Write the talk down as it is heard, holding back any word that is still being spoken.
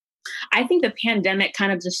I think the pandemic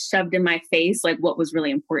kind of just shoved in my face like what was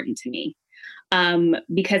really important to me.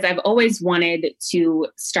 Because I've always wanted to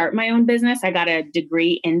start my own business. I got a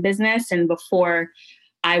degree in business, and before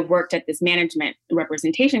I worked at this management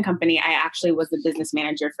representation company, I actually was the business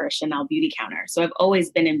manager for a Chanel beauty counter. So I've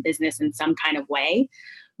always been in business in some kind of way,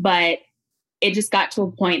 but it just got to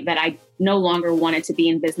a point that I no longer wanted to be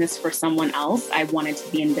in business for someone else. I wanted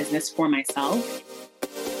to be in business for myself.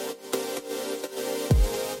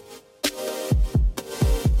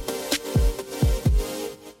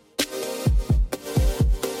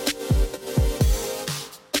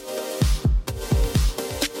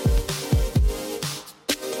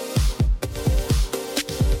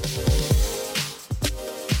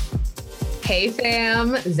 Hey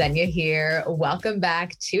fam, Xenia here. Welcome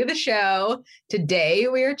back to the show. Today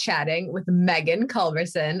we are chatting with Megan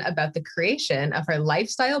Culberson about the creation of her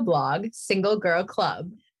lifestyle blog, Single Girl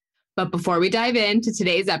Club. But before we dive into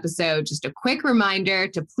today's episode, just a quick reminder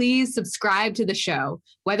to please subscribe to the show.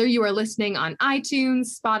 Whether you are listening on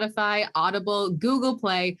iTunes, Spotify, Audible, Google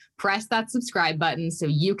Play, press that subscribe button so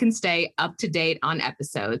you can stay up to date on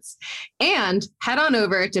episodes. And head on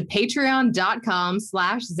over to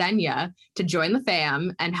patreon.com/Xenia to join the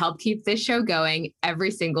fam and help keep this show going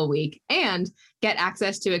every single week and get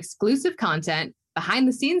access to exclusive content, behind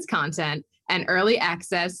the scenes content, and early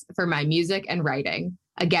access for my music and writing.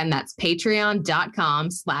 Again, that's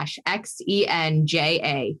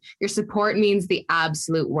patreon.com/XENJA. Your support means the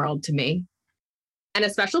absolute world to me. And a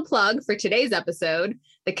special plug for today's episode,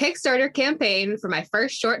 the Kickstarter campaign for my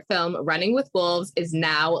first short film, Running with Wolves, is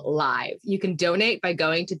now live. You can donate by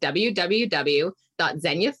going to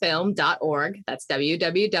www.xeniafilm.org. That's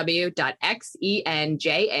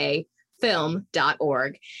www.xenjafilm.org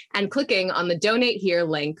and clicking on the donate here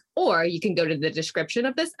link, or you can go to the description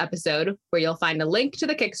of this episode where you'll find a link to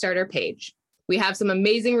the Kickstarter page. We have some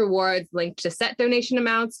amazing rewards linked to set donation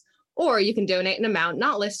amounts, or you can donate an amount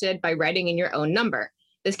not listed by writing in your own number.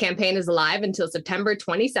 This campaign is live until September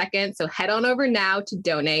 22nd, so head on over now to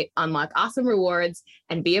donate, unlock awesome rewards,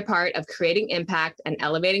 and be a part of creating impact and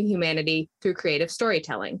elevating humanity through creative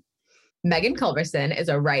storytelling. Megan Culberson is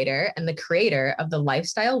a writer and the creator of the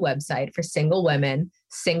lifestyle website for single women,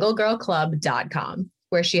 singlegirlclub.com,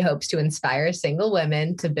 where she hopes to inspire single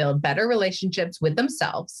women to build better relationships with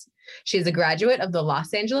themselves. She is a graduate of the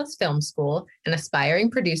Los Angeles Film School, an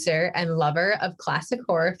aspiring producer and lover of classic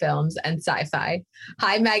horror films and sci-fi.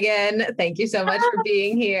 Hi, Megan. Thank you so much for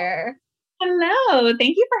being here. Hello.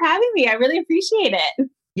 Thank you for having me. I really appreciate it.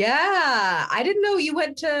 Yeah. I didn't know you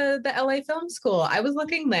went to the LA Film School. I was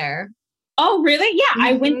looking there. Oh, really? Yeah.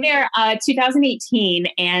 I went there 2018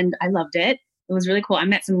 and I loved it. It was really cool. I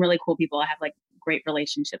met some really cool people. I have like great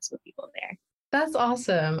relationships with people there. That's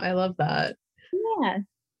awesome. I love that. Yeah.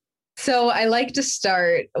 So I like to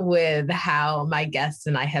start with how my guests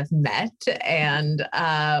and I have met. And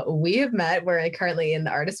we have met, we're currently in the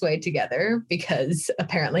Artist Way together because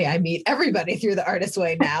apparently I meet everybody through the Artist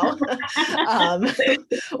Way now,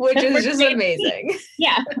 which is just amazing.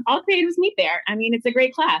 Yeah, all creatives meet there. I mean, it's a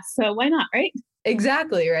great class, so why not, right?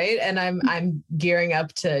 Exactly, right? And I'm gearing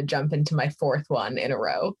up to jump into my fourth one in a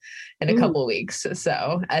row in a couple of weeks.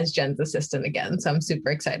 So as Jen's assistant again. So I'm super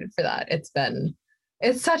excited for that.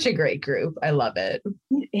 It's such a great group. I love it.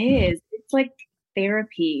 It is. It's like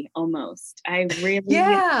therapy almost. I really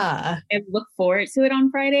I look forward to it on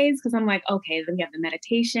Fridays because I'm like, okay, then we have the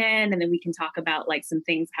meditation and then we can talk about like some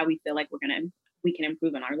things, how we feel like we can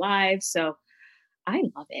improve in our lives. So I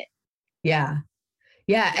love it. Yeah.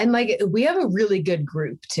 Yeah. And like we have a really good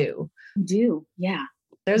group too. We do. Yeah.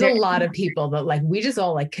 There's a lot of people that like we just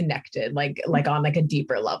all like connected like on like a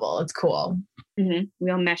deeper level. It's cool. Mm-hmm.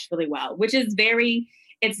 We all mesh really well, which is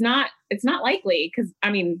it's not likely because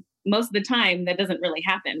I mean, most of the time that doesn't really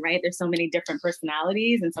happen, right? There's so many different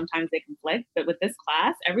personalities and sometimes they conflict, but with this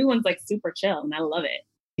class, everyone's like super chill and I love it.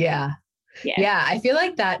 Yeah. Yeah. I feel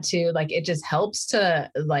like that too. Like it just helps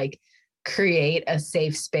to like create a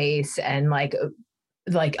safe space and like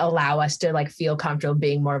allow us to like feel comfortable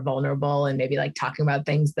being more vulnerable and maybe like talking about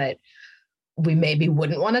things that we maybe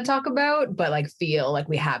wouldn't want to talk about, but like feel like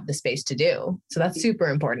we have the space to do. So that's super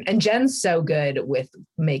important. And Jen's so good with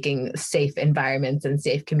making safe environments and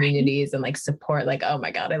safe communities and like support. Like, oh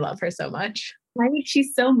my God, I love her so much. Right?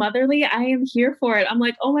 She's so motherly. I am here for it. I'm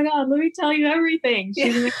like, oh my God, let me tell you everything.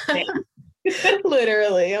 She's amazing.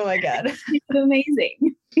 Literally. Oh my God. She's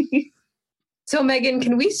amazing. So Megan,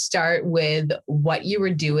 can we start with what you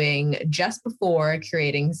were doing just before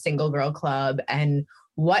creating Single Girl Club and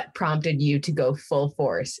what prompted you to go full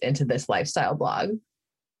force into this lifestyle blog?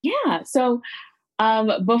 Yeah. So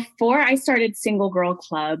Before I started Single Girl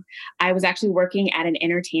Club, I was actually working at an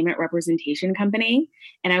entertainment representation company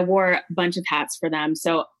and I wore a bunch of hats for them.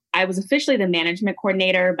 So I was officially the management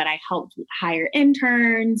coordinator, but I helped hire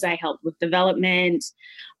interns. I helped with development.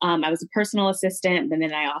 I was a personal assistant, and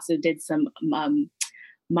then I also did some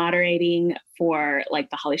moderating for like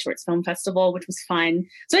the Holly Shorts Film Festival, which was fun.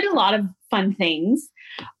 So I did a lot of fun things.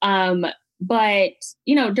 But,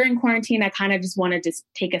 during quarantine, I kind of just wanted to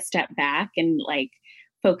take a step back and like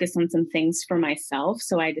focus on some things for myself.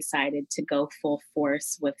 So I decided to go full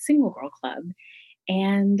force with Single Girl Club.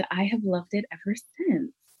 And I have loved it ever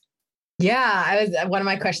since. Yeah, one of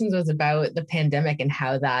my questions was about the pandemic and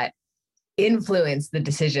how that influenced the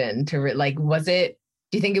decision to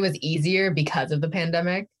do you think it was easier because of the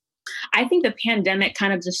pandemic? I think the pandemic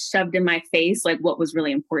kind of just shoved in my face like what was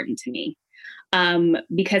really important to me.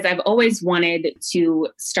 Because I've always wanted to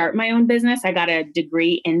start my own business. I got a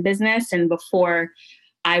degree in business. And before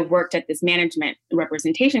I worked at this management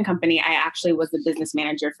representation company, I actually was the business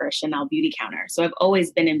manager for a Chanel beauty counter. So I've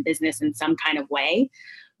always been in business in some kind of way.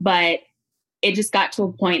 But it just got to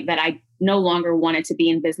a point that I no longer wanted to be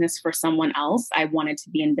in business for someone else. I wanted to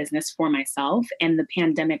be in business for myself. And the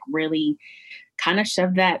pandemic really kind of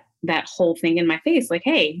shoved that whole thing in my face. Like,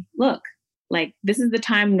 hey, look, like this is the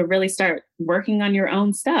time to really start working on your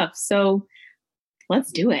own stuff. So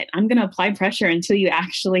let's do it. I'm going to apply pressure until you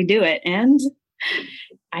actually do it. And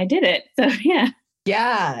I did it. So yeah.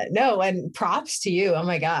 Yeah, no. And props to you. Oh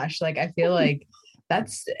my gosh. Like, I feel like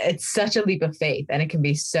it's such a leap of faith and it can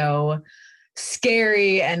be so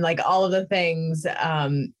scary and like all of the things,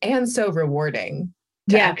 and so rewarding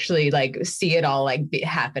to actually like see it all like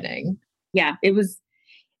happening. Yeah, it was,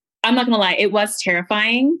 I'm not going to lie. It was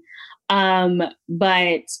terrifying.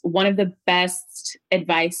 But one of the best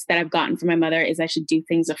advice that I've gotten from my mother is I should do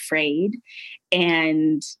things afraid.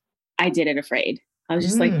 And I did it afraid. I was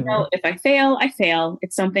just like, if I fail, I fail.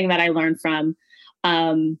 It's something that I learned from.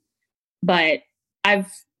 But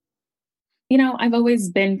I've always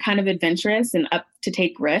been kind of adventurous and up to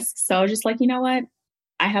take risks. So I was just like, you know what?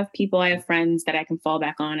 I have people, I have friends that I can fall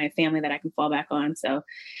back on. I have family that I can fall back on. So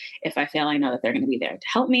if I fail, I know that they're going to be there to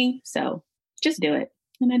help me. So just do it.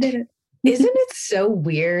 And I did it. Isn't it so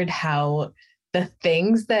weird how the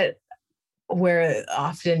things that we're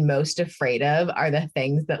often most afraid of are the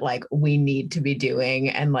things that like we need to be doing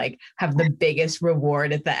and like have the biggest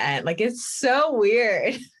reward at the end? Like, it's so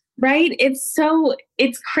weird. Right?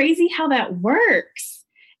 It's crazy how that works.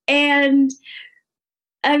 And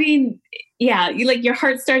I mean, yeah, your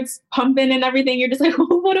heart starts pumping and everything. You're just like,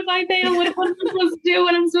 well, what if I fail? What am I supposed to do?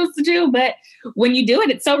 What I'm supposed to do? But when you do it,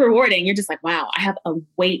 it's so rewarding. You're just like, wow, I have a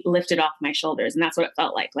weight lifted off my shoulders. And that's what it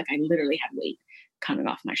felt like. Like I literally had weight coming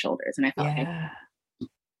off my shoulders. And I felt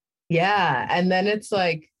yeah. And then it's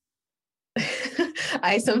like,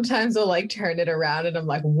 I sometimes will like turn it around and I'm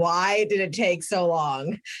like, why did it take so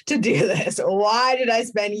long to do this? Why did I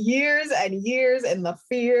spend years and years in the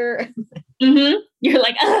fear? Mm-hmm. You're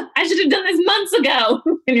like, I should have done this months ago.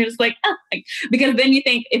 And you're just like, because then you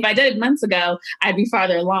think if I did it months ago, I'd be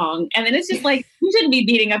farther along. And then it's just like, you shouldn't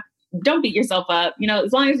be don't beat yourself up.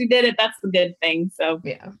 As long as you did it, that's the good thing. So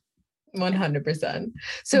yeah. 100%.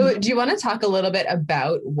 So do you want to talk a little bit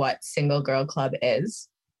about what Single Girl Club is?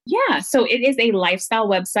 Yeah, so it is a lifestyle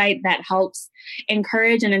website that helps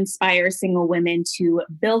encourage and inspire single women to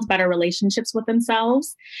build better relationships with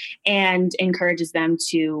themselves and encourages them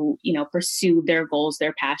to, pursue their goals,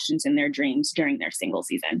 their passions, and their dreams during their single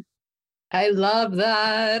season. I love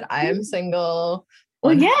that. I am single.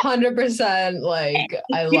 Well, 100%. Like,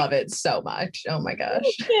 I love it so much. Oh my gosh.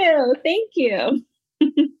 Thank you.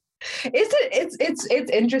 It's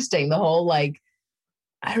interesting. The whole like,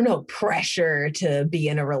 I don't know, pressure to be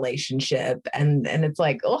in a relationship. And it's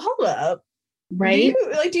like, oh, hold up. Right.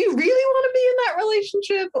 Do you really want to be in that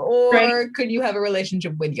relationship or could you have a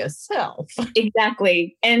relationship with yourself?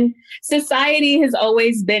 Exactly. And society has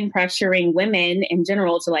always been pressuring women in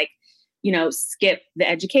general to skip the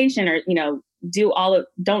education or,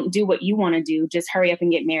 don't do what you want to do. Just hurry up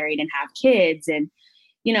and get married and have kids. And,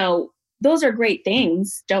 those are great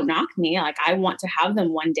things. Don't knock me. Like I want to have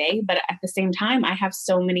them one day, but at the same time, I have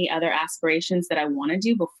so many other aspirations that I want to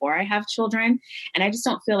do before I have children. And I just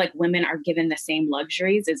don't feel like women are given the same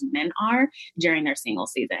luxuries as men are during their single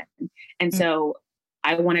season. And so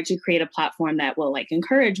I wanted to create a platform that will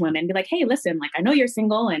encourage women, be like, hey, listen, I know you're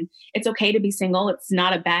single and it's okay to be single. It's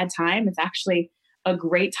not a bad time. It's actually a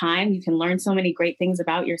great time. You can learn so many great things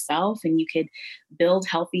about yourself and you could build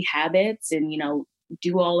healthy habits and,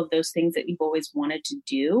 do all of those things that you've always wanted to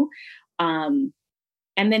do. And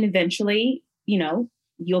then eventually,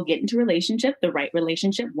 you'll get into the right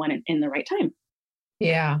relationship when in the right time.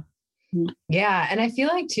 Yeah. Mhm. Yeah. And I feel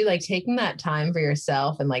like too, like taking that time for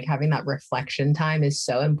yourself and like having that reflection time is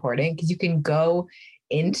so important because you can go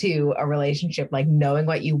into a relationship like knowing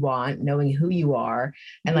what you want, knowing who you are,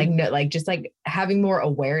 and like like just like having more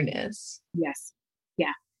awareness. Yes.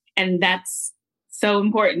 Yeah. And that's so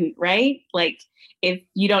important, right? Like if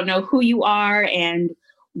you don't know who you are and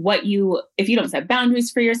if you don't set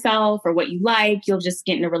boundaries for yourself or what you like, you'll just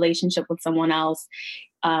get in a relationship with someone else,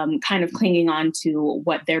 kind of clinging on to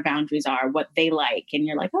what their boundaries are, what they like. And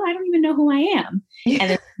you're like, oh, I don't even know who I am. Yeah. And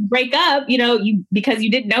then you break up, because you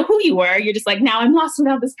didn't know who you were, you're just like, now I'm lost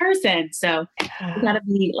without this person. So you gotta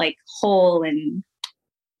be like whole and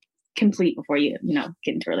complete before you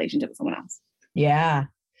get into a relationship with someone else. Yeah.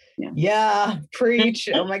 Yeah, preach.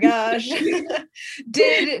 Oh my gosh.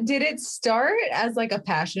 Did it start as like a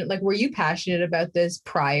passionate, like were you passionate about this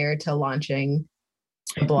prior to launching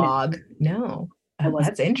the blog? No.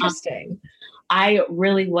 That's interesting. I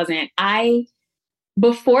really wasn't.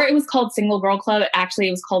 Before it was called Single Girl Club, actually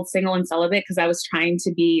it was called Single and Celibate because I was trying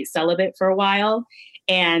to be celibate for a while.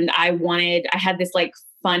 And I had this like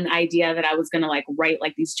fun idea that I was going to like write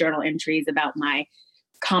like these journal entries about my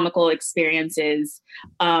comical experiences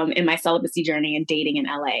in my celibacy journey and dating in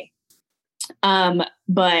LA.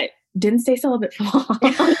 But didn't stay celibate for long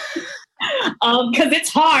because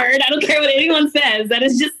it's hard. I don't care what anyone says. That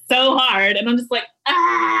is just so hard. And I'm just like,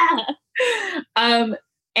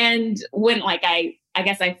 and when like, I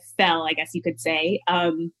guess I fell, I guess you could say,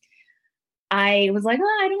 I was like,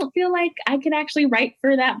 oh, I don't feel like I could actually write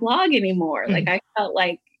for that blog anymore. Like I felt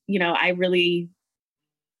like,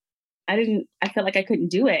 I felt like I couldn't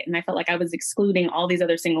do it. And I felt like I was excluding all these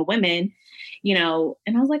other single women, and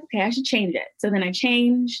I was like, okay, I should change it. So then I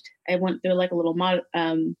changed. I went through like a little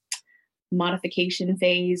modification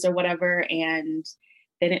phase or whatever. And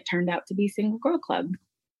then it turned out to be Single Girl Club.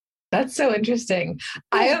 That's so interesting.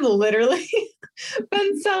 Yeah. I have literally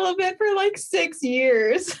been celibate for like 6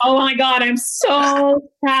 years. Oh my God, I'm so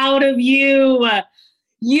proud of you.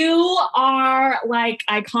 You are like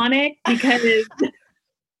iconic because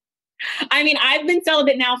I mean, I've been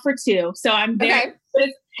celibate now for 2, so I'm very.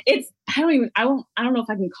 Okay. It's I don't know if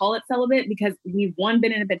I can call it celibate because we've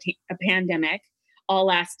been in a pandemic all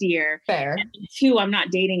last year. Fair. And 2, I'm not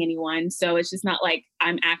dating anyone, so it's just not like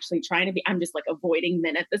I'm actually trying to be. I'm just like avoiding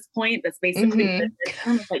men at this point. That's basically I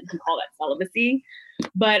don't know if you can call that celibacy,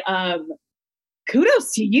 but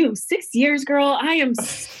kudos to you. 6 years, girl. I am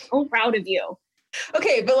so proud of you.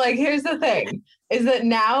 Okay, but like, here's the thing: is that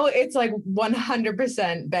now it's like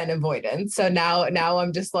 100% been avoidance. So now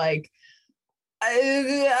I'm just like,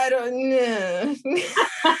 I don't know.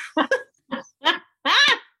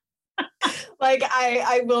 Like,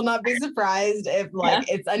 I will not be surprised if like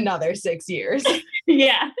it's another 6 years.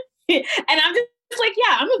 Yeah, and I'm just like,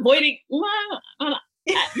 yeah, I'm avoiding. I'm kind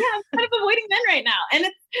of avoiding men right now, and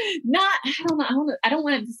it's not. I don't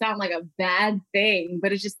want it to sound like a bad thing,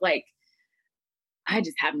 but it's just like. I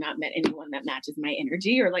just have not met anyone that matches my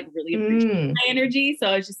energy or like really appreciates my energy.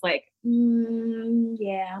 So it's just like,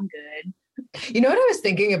 yeah, I'm good. You know what I was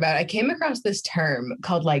thinking about? I came across this term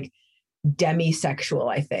called like demisexual,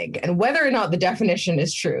 I think. And whether or not the definition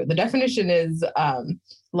is true, the definition is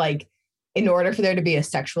like in order for there to be a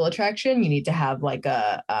sexual attraction, you need to have like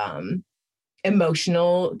a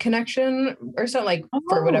emotional connection or something. Like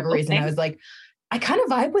for whatever reason, I was like, I kind of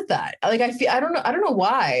vibe with that. Like, I don't know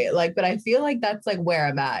why, like, but I feel like that's like where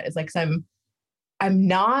I'm at. It's like, I'm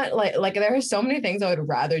not like there are so many things I would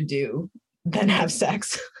rather do than have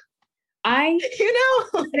sex. I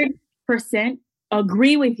 100%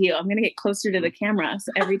 agree with you. I'm going to get closer to the camera.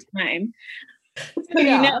 So every time, so you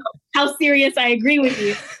know how serious I agree with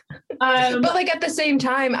you. But like at the same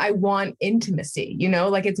time, I want intimacy,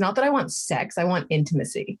 like it's not that I want sex. I want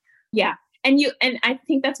intimacy. Yeah. And I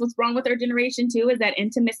think that's what's wrong with our generation too, is that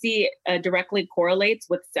intimacy directly correlates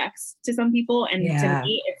with sex to some people. And to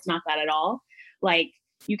me, it's not that at all. Like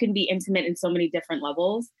you can be intimate in so many different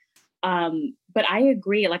levels. But I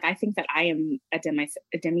agree. Like, I think that I am a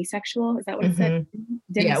demisexual. Is that what it said?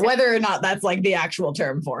 Yeah. Whether or not that's like the actual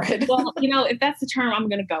term for it. Well, if that's the term, I'm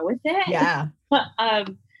going to go with it. Yeah. But I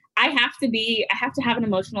have to have an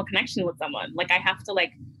emotional connection with someone. Like I have to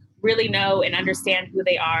like really know and understand who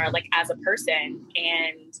they are like as a person,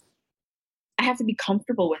 and I have to be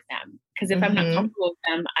comfortable with them, because if I'm not comfortable with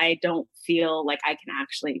them, I don't feel like I can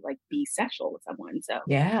actually like be sexual with someone. So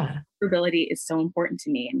comfortability is so important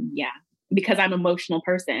to me. And because I'm an emotional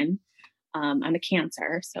person, I'm a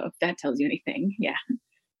Cancer, so if that tells you anything.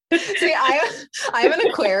 See, I'm an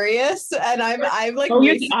Aquarius, and I'm like,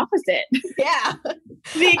 you're the opposite. Yeah,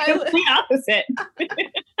 the complete opposite.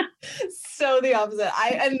 So the opposite.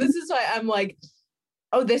 And this is why I'm like,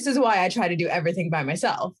 oh, this is why I try to do everything by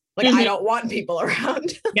myself. Like, I don't want people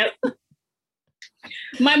around. Yep.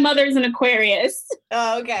 My mother's an Aquarius.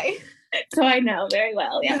 Oh, okay. So I know very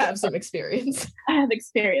well. You have some experience. I have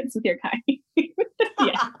experience with your kind.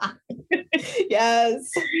 Yeah.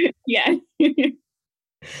 Yes. Yeah.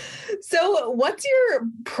 So what's your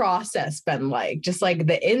process been like? Just like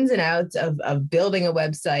the ins and outs of building a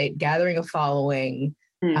website, gathering a following,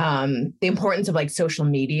 the importance of like social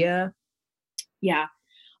media. Yeah.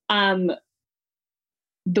 The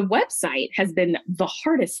website has been the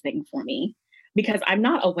hardest thing for me because I'm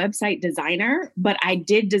not a website designer, but I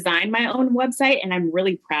did design my own website and I'm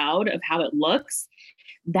really proud of how it looks.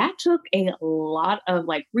 That took a lot of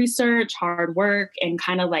like research, hard work, and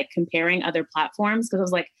kind of like comparing other platforms because I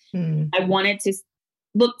was like, I wanted to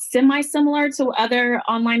look semi-similar to other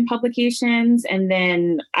online publications. And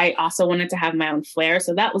then I also wanted to have my own flair.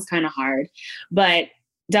 So that was kind of hard, but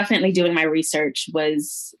definitely doing my research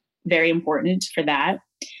was very important for that.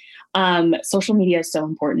 Social media is so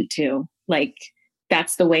important too. Like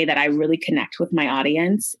that's the way that I really connect with my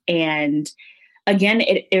audience. And again,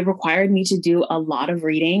 it required me to do a lot of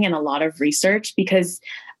reading and a lot of research because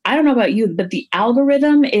I don't know about you, but the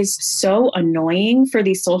algorithm is so annoying for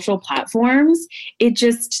these social platforms. It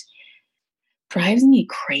just drives me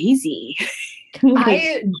crazy.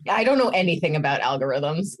 I don't know anything about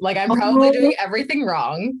algorithms. Like I'm probably doing everything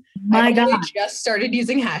wrong. My God. Just started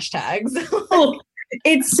using hashtags.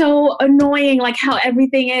 It's so annoying, like how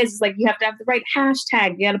everything is like you have to have the right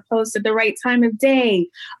hashtag, you got to post at the right time of day.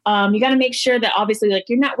 You got to make sure that obviously like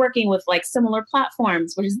you're not working with like similar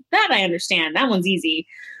platforms, which is that I understand. That one's easy.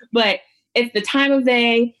 But it's the time of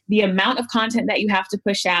day, the amount of content that you have to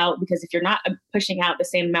push out, because if you're not pushing out the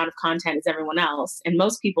same amount of content as everyone else, and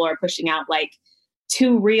most people are pushing out like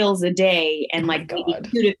 2 reels a day and like maybe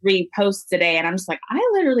 2 to 3 posts a day. And I'm just like,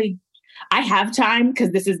 I have time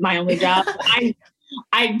because this is my only job.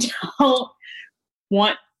 I don't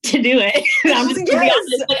want to do it. I'm just gonna be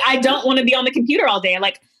honest. Like, I don't want to be on the computer all day.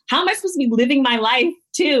 Like, how am I supposed to be living my life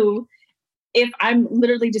too if I'm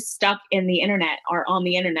literally just stuck in the internet or on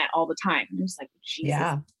the internet all the time? I'm just like, Jesus.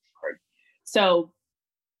 Yeah. So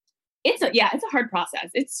it's a hard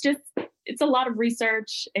process. It's a lot of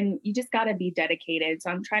research and you just got to be dedicated.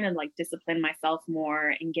 So I'm trying to like discipline myself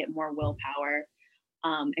more and get more willpower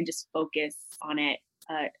and just focus on it.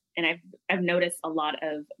 And I've noticed a lot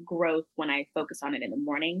of growth when I focus on it in the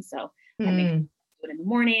morning. So I make sure to do it in the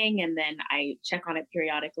morning and then I check on it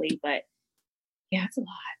periodically. But yeah, it's a lot.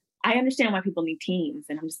 I understand why people need teams.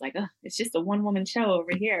 And I'm just like, oh, it's just a one-woman show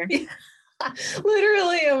over here.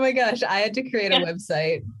 Literally, oh my gosh. I had to create a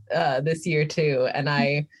website this year too. And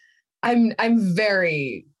I'm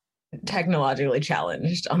very technologically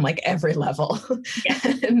challenged on like every level. Yeah.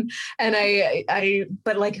 and I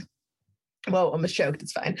but like, whoa, almost choked.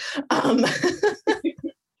 It's fine.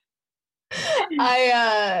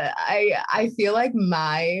 I feel like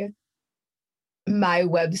my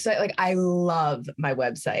website, like I love my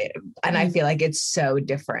website and I feel like it's so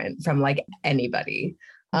different from like anybody.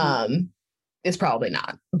 It's probably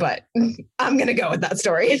not, but I'm going to go with that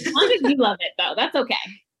story. As long as you love it though, that's okay.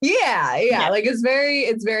 Yeah. Like it's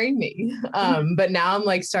very me. But now I'm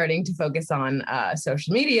like starting to focus on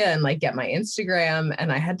social media and like get my Instagram,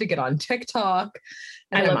 and I had to get on TikTok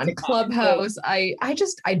and I'm on TikTok. Clubhouse. I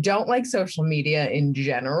don't like social media in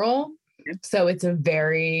general. So it's a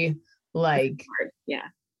very like,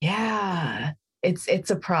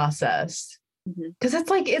 it's a process because it's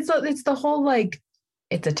like, it's the whole, like,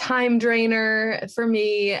 it's a time drainer for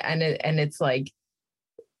me. And it's like,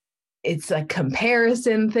 it's a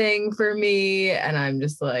comparison thing for me. And I'm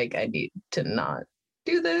just like, I need to not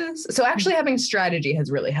do this. So actually having strategy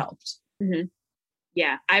has really helped.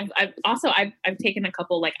 Yeah. I've taken a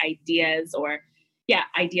couple like ideas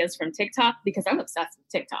from TikTok because I'm obsessed with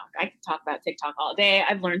TikTok. I can talk about TikTok all day.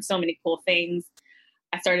 I've learned so many cool things.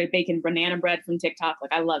 I started baking banana bread from TikTok.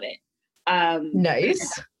 Like I love it.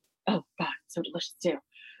 Nice. Oh God, so delicious too.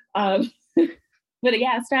 But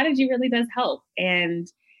yeah, strategy really does help. And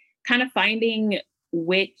kind of finding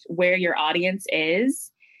where your audience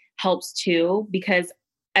is helps too, because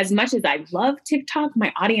as much as I love TikTok,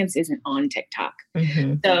 my audience isn't on TikTok.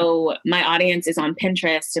 So my audience is on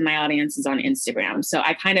Pinterest and my audience is on Instagram. So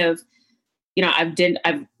I kind of,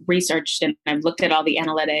 I've researched and I've looked at all the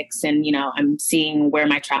analytics and, I'm seeing where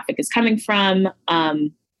my traffic is coming from.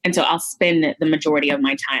 And so I'll spend the majority of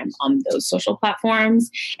my time on those social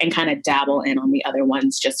platforms and kind of dabble in on the other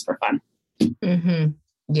ones just for fun.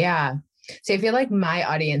 Yeah. So I feel like my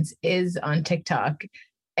audience is on TikTok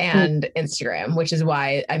and Instagram, which is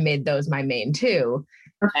why I made those my main two.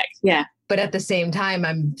 Perfect. Yeah. But at the same time,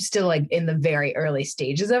 I'm still like in the very early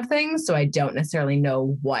stages of things. So I don't necessarily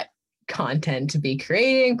know what content to be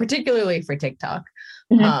creating, particularly for TikTok.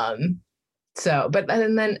 Mm-hmm. So, but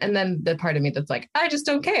and then the part of me that's like, I just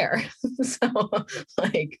don't care. So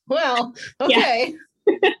like, well, okay.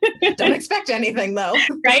 Yeah. Don't expect anything though.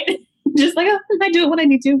 Right? Just like, oh, I do it when I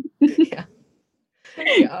need to. Yeah.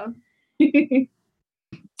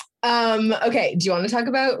 Okay. Do you want to talk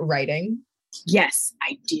about writing? Yes,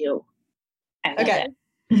 I do. I love it.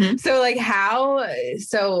 Mm-hmm.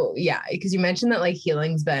 So because you mentioned that like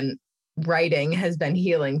writing has been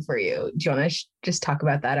healing for you. Do you want to just talk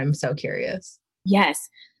about that? I'm so curious. Yes.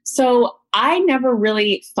 So I never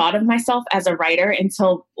really thought of myself as a writer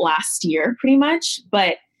until last year, pretty much.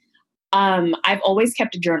 But I've always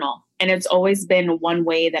kept a journal, and it's always been one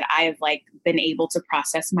way that I have like been able to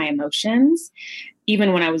process my emotions.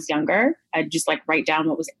 Even when I was younger, I'd just like write down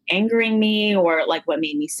what was angering me or like what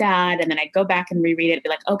made me sad. And then I'd go back and reread it and be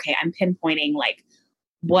like, okay, I'm pinpointing like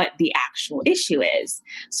what the actual issue is.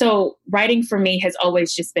 So writing for me has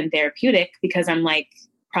always just been therapeutic because I'm like,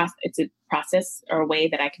 it's a process or a way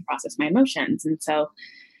that I can process my emotions. And so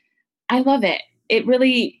I love it. It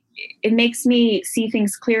makes me see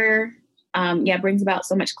things clearer. Brings about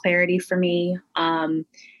so much clarity for me. And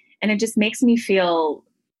it just makes me feel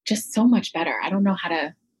just so much better. I don't know how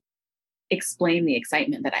to explain the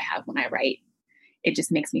excitement that I have when I write. It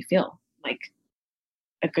just makes me feel like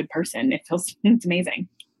a good person. It's amazing.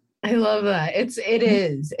 I love that. It's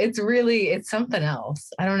something else.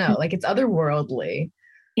 I don't know. Like it's otherworldly.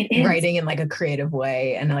 It is. Writing in like a creative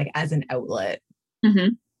way and like as an outlet.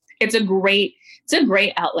 Mm-hmm. It's a great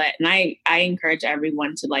outlet. And I encourage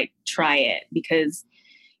everyone to like try it because,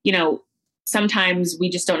 sometimes we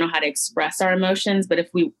just don't know how to express our emotions. But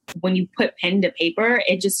when you put pen to paper,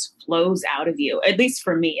 it just flows out of you. At least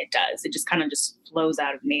for me, it does. It just kind of just flows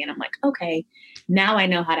out of me. And I'm like, okay, now I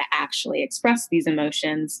know how to actually express these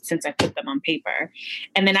emotions since I put them on paper.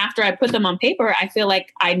 And then after I put them on paper, I feel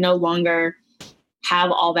like I no longer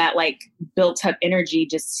have all that like built up energy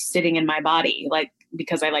just sitting in my body. Like,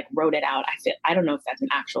 because I like wrote it out. I don't know if that's an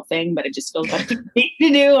actual thing, but it just feels like a thing to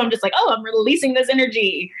do. I'm just like, oh, I'm releasing this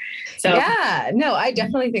energy. So yeah, no, I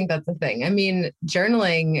definitely think that's a thing. I mean,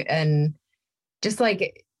 journaling and just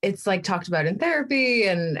like, it's like talked about in therapy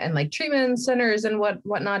and like treatment centers and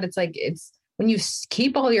whatnot. It's like, it's when you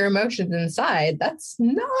keep all your emotions inside, that's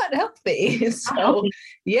not healthy. So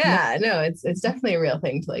yeah, no, it's definitely a real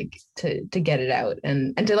thing to like, to get it out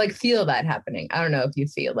and to like feel that happening. I don't know if you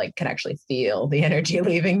can actually feel the energy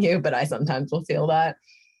leaving you, but I sometimes will feel that.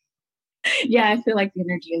 Yeah, I feel like the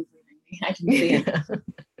energy is leaving me. I can see it.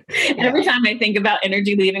 Yeah. Every time I think about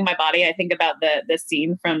energy leaving my body, I think about the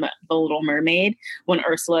scene from The Little Mermaid when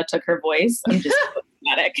Ursula took her voice. I'm just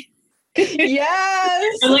ecstatic.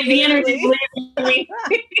 Yes. I'm like, the energy leaving me.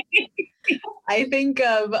 I think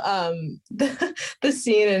of the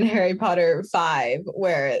scene in Harry Potter 5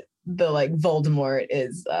 where the like Voldemort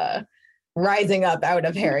is rising up out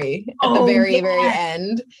of Harry at the very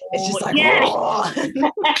end. It's just like, yes.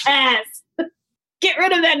 Get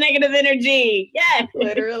rid of that negative energy. Yes.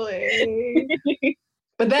 Literally.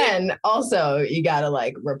 But then also you got to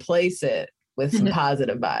like replace it with some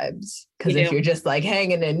positive vibes. Because if you're just like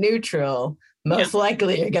hanging in neutral, most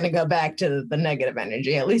likely you're going to go back to the negative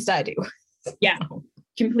energy. At least I do. Yeah,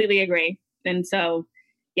 completely agree. And so,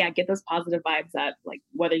 yeah, get those positive vibes up, like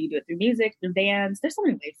whether you do it through music, through dance, there's so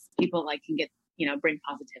many ways people like can get, bring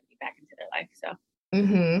positivity back into their life. So.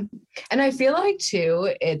 Mm-hmm. And I feel like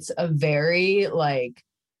too, it's a very like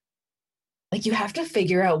you have to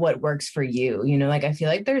figure out what works for you, like I feel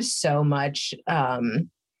like there's so much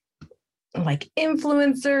like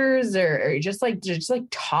influencers or just like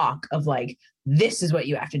talk of like, this is what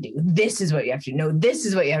you have to do. This is what you have to know. This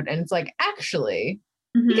is what you have to, and it's like, actually,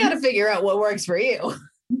 you got to figure out what works for you.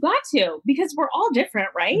 You got to, because we're all different,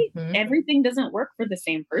 right? Mm-hmm. Everything doesn't work for the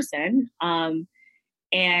same person.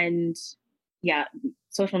 And yeah,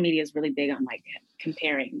 social media is really big on like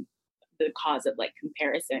comparing, the cause of like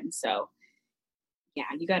comparison. So yeah,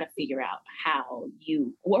 you got to figure out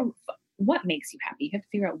or what makes you happy. You have to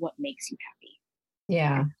figure out what makes you happy.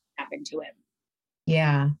 Yeah. Tap into it.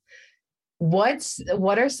 Yeah. What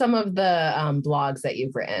are some of the blogs that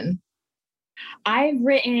you've written? I've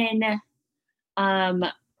written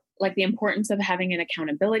like the importance of having an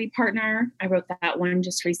accountability partner. I wrote that one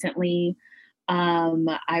just recently.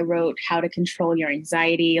 I wrote how to control your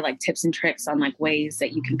anxiety, like tips and tricks on like ways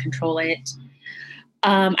that you can control it.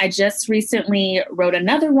 I just recently wrote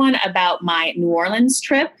another one about my New Orleans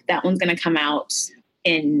trip. That one's going to come out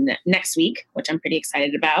in next week, which I'm pretty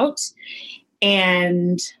excited about.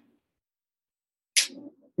 And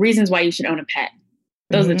reasons why you should own a pet.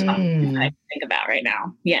 Those are the top things I think about right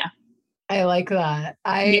now. Yeah. I like that.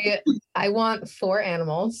 I want 4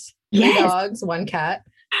 animals, 3 Yes. dogs, 1 cat.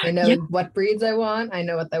 I know what breeds I want. I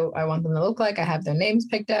know what I want them to look like. I have their names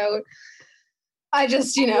picked out. I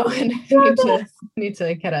just, need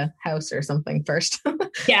to get a house or something first.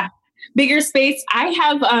 Yeah. Bigger space. I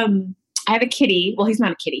have a kitty. Well, he's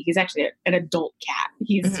not a kitty. He's actually an adult cat.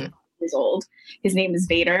 He's years old. His name is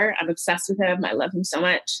Vader. I'm obsessed with him. I love him so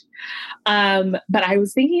much. But I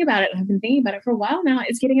was thinking about it, and I've been thinking about it for a while now,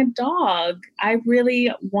 is getting a dog. I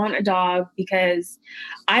really want a dog because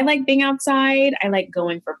I like being outside. I like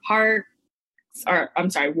going for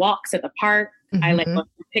walks at the park. I like going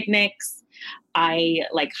for picnics. I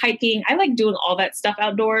like hiking. I like doing all that stuff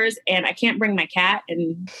outdoors, and I can't bring my cat.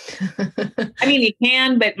 And I mean, you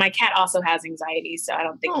can, but my cat also has anxiety, so I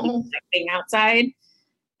don't think he can like being outside.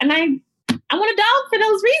 And I want a dog for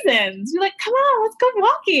those reasons. You're like, come on, let's go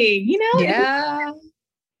walking, Yeah.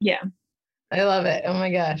 Yeah. I love it. Oh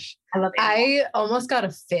my gosh. I love it. I almost got a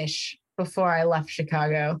fish before I left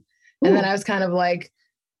Chicago. And then I was kind of like,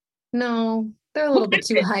 no, they're a little bit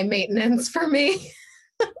too high maintenance for me.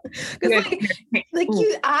 Because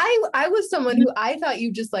I was someone who I thought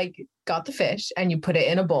you just like got the fish and you put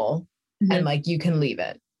it in a bowl and like you can leave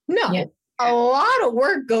it. No, a lot of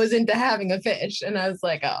work goes into having a fish. And I was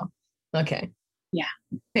like, oh, okay. Yeah.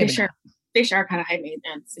 Fish are kind of high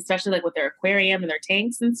maintenance, especially like with their aquarium and their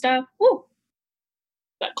tanks and stuff. Woo.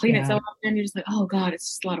 But clean it so often, you're just like, oh God, it's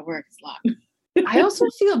just a lot of work. It's a lot. I also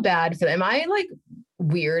feel bad for them. Am I like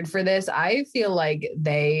weird for this? I feel like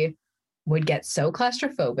they would get so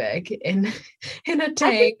claustrophobic in a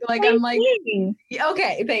tank. Like I'm like,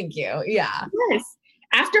 okay, thank you. Yeah. Yes.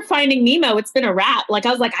 After Finding Nemo, it's been a wrap. Like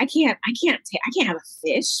I was like, I can't have a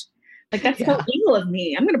fish. Like that's so evil of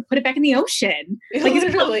me. I'm gonna put it back in the ocean. Like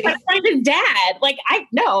literally, my friend his dad. Like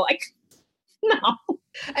no.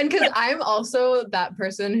 And because I'm also that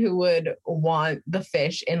person who would want the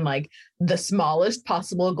fish in like the smallest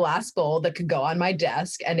possible glass bowl that could go on my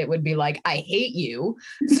desk, and it would be like, I hate you.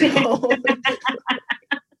 So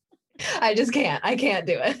I just can't. I can't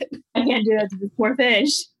do it. I can't do that to this poor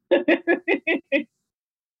fish.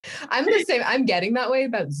 I'm the same. I'm getting that way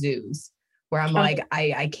about zoos, where I'm like,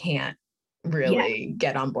 I can't really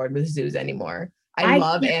get on board with zoos anymore. I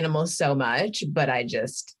love animals so much, but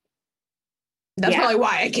that's probably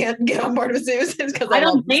why I can't get on board with zoos, is because I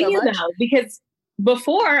don't blame you though, because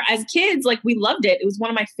before as kids, like we loved it. It was one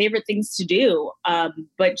of my favorite things to do.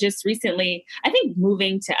 But just recently, I think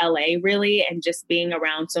moving to LA really, and just being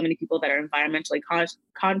around so many people that are environmentally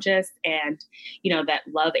conscious and, that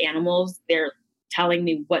love animals, they're telling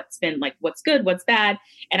me what's good, what's bad.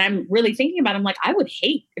 And I'm really thinking about it. I'm like,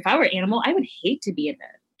 if I were an animal, I would hate to be in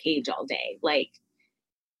a cage all day. Like,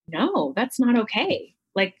 no, that's not okay.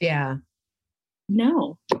 Like, yeah.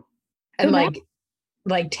 No. And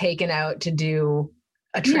like taken out to do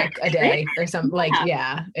a trick a day or something. Like,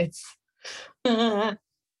 it's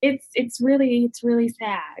really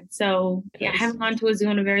sad. So I haven't gone to a zoo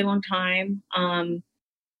in a very long time. And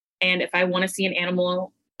if I want to see an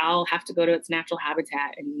animal, I'll have to go to its natural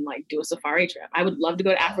habitat and like do a safari trip. I would love to go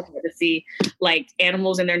to Africa to see like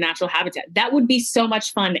animals in their natural habitat. That would be so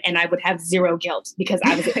much fun. And I would have zero guilt because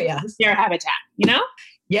I was in their habitat,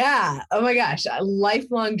 Yeah. Oh my gosh. A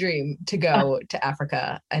lifelong dream to go to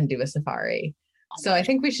Africa and do a safari. So I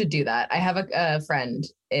think we should do that. I have a friend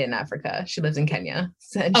in Africa. She lives in Kenya.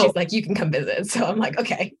 And she's like, you can come visit. So I'm like,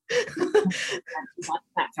 okay.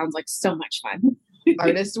 That sounds like so much fun.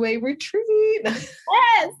 Artist Way retreat.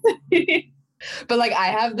 Yes. But like I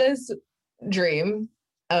have this dream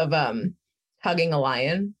of hugging a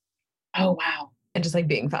lion. Oh wow. And just like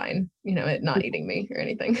being fine, it not eating me or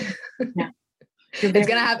anything. Yeah. It's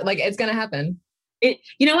gonna happen. Like it's gonna happen. It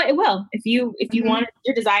will. If you want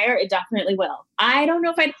your desire, it definitely will. I don't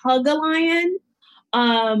know if I'd hug a lion.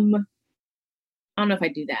 I don't know if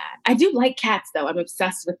I'd do that. I do like cats though. I'm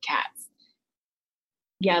obsessed with cats.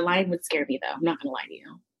 Yeah, a lion would scare me though. I'm not gonna lie to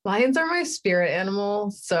you. Lions are my spirit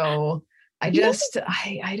animal. So I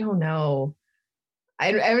don't know.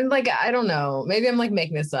 I'm like, I don't know. Maybe I'm like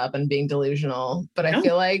making this up and being delusional, but I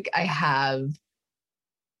feel like I have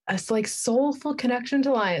a like soulful connection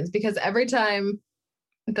to lions, because every time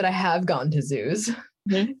that I have gone to zoos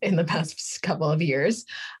in the past couple of years,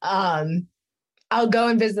 I'll go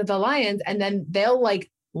and visit the lions, and then they'll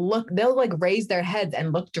raise their heads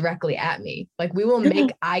and look directly at me. Like we will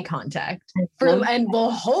make eye contact and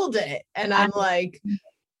we'll hold it. And I'm like,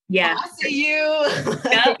 yeah, I see you.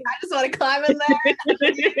 I just want to climb in there.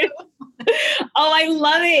 Oh, I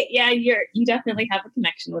love it. Yeah, you definitely have a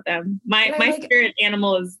connection with them. My spirit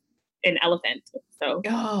animal is an elephant. So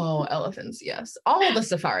Oh, elephants, yes. All the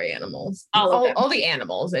safari animals. all of them. All the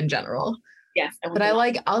animals in general. Yes. But I've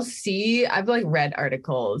like read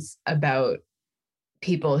articles about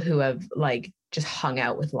people who have like just hung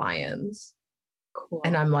out with lions. Cool.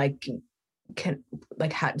 And I'm like,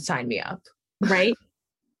 sign me up. Right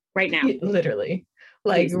now. Literally.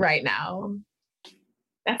 Like please. Right now.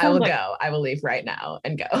 I will go. I will leave right now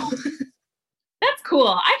and go. That's cool.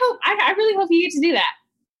 I really hope you get to do that.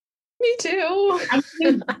 Me too. I'm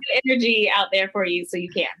putting good energy out there for you so you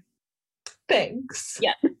can. Thanks.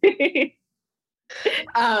 Yeah. Can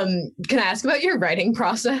I ask about your writing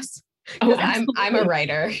process? Oh, I'm a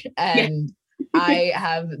writer and I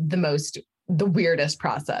have the weirdest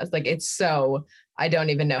process. Like it's so, I don't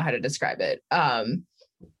even know how to describe it.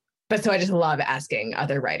 But so I just love asking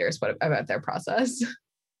other writers about their process.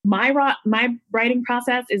 My writing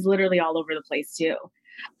process is literally all over the place too.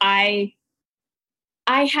 I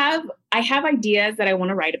have ideas that I want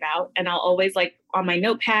to write about, and I'll always like on my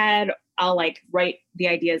notepad, I'll like write the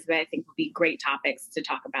ideas that I think would be great topics to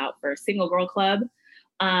talk about for Single Girl Club.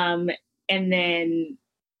 And then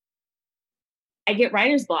I get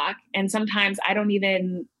writer's block, and sometimes I don't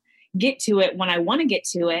even get to it when I want to get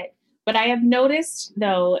to it. But I have noticed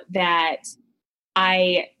though that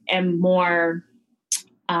I am more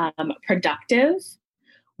productive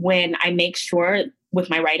when I make sure with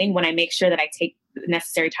my writing, when I make sure that I take the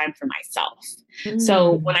necessary time for myself.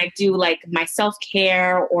 So when I do like my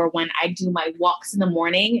self-care or when I do my walks in the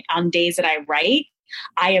morning on days that I write,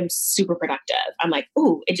 I am super productive. I'm like,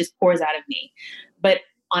 ooh, it just pours out of me. But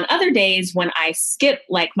on other days when I skip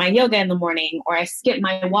like my yoga in the morning or I skip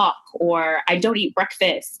my walk or I don't eat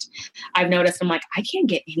breakfast, I've noticed I'm like, I can't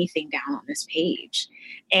get anything down on this page.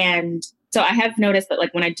 And so I have noticed that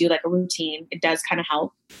like when I do like a routine, it does kind of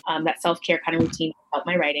help. That self-care kind of routine help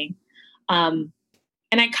my writing. And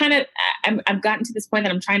I've gotten to this point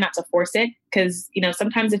that I'm trying not to force it because, you know,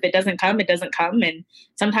 sometimes if it doesn't come, it doesn't come. And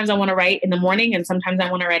sometimes I want to write in the morning and sometimes I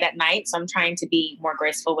want to write at night. So I'm trying to be more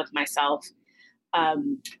graceful with myself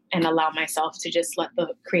and allow myself to just let the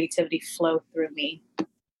creativity flow through me.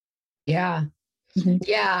 Yeah. Mm-hmm.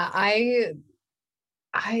 Yeah.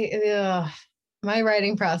 My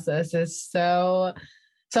writing process is so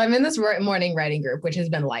I'm in this morning writing group, which has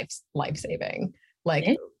been life-saving,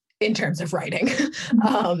 like in terms of writing,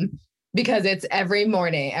 because it's every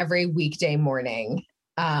weekday morning,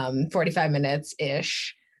 45 minutes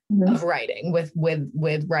ish of writing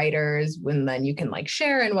with writers, and then you can like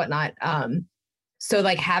share and whatnot. So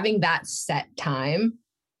like having that set time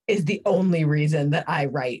is the only reason that I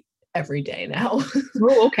write every day now.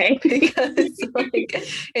 Oh, okay. Because like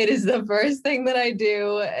it is the first thing that I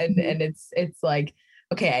do, and it's like,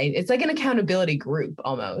 okay, it's like an accountability group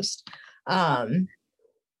almost.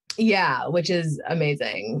 Yeah, which is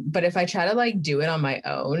amazing. But if I try to like do it on my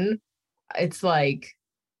own, it's like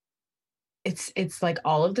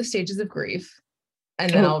all of the stages of grief,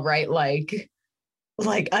 and then I'll write like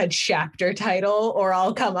a chapter title, or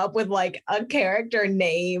I'll come up with like a character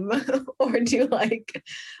name or do like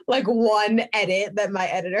one edit that my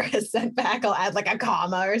editor has sent back. I'll add like a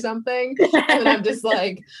comma or something. And I'm just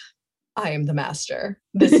like, I am the master.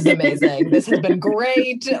 This is amazing. This has been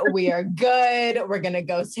great. We are good. We're going to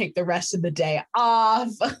go take the rest of the day off.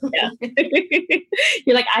 Yeah.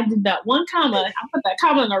 You're like, I did that one comma. I put that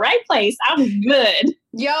comma in the right place. I'm good.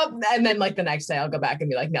 Yep. And then like the next day I'll go back and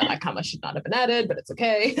be like, no, that comma should not have been added, but it's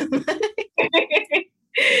okay.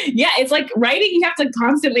 Yeah. It's like writing. You have to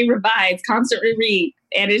constantly revise, constantly read.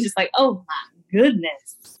 And it's just like, oh my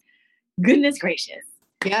goodness gracious.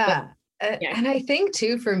 Yeah. And I think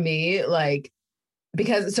too, for me, like,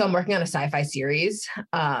 because I'm working on a sci-fi series,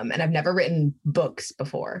 and I've never written books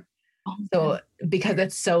before. Oh, so because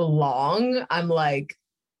it's so long, I'm like,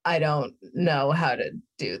 I don't know how to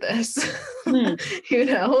do this. You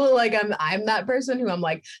know, like I'm that person who I'm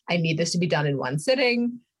like, I need this to be done in one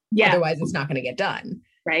sitting. Yeah. Otherwise it's not going to get done.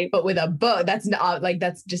 Right. But with a book, that's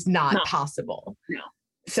just not possible. No.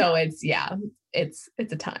 So it's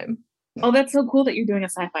a time. Oh, that's so cool that you're doing a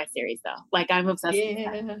sci-fi series though. Like I'm obsessed with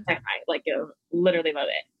sci-fi. Like literally love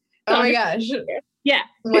it. So, oh my gosh. Yeah.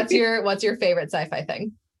 What's your favorite sci-fi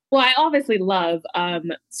thing? Well, I obviously love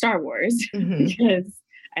Star Wars because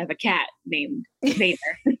I have a cat named Vader.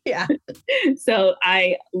 Yeah. So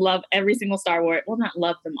I love every single Star Wars. Well, not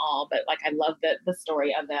love them all, but like I love the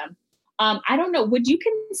story of them. I don't know. Would you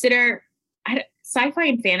consider sci-fi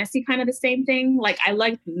and fantasy kind of the same thing? Like I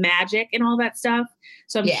like magic and all that stuff.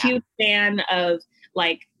 So I'm a huge fan of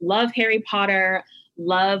like love Harry Potter,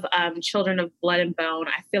 love Children of Blood and Bone.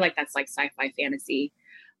 I feel like that's like sci-fi fantasy.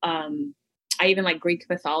 I even like Greek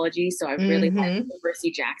mythology. So I really like the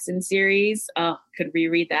Percy Jackson series. Could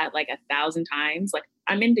reread that like 1,000 times. Like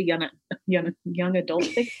I'm into young adult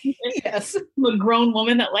fiction. Yes. I'm a grown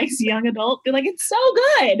woman that likes young adult. They're like, it's so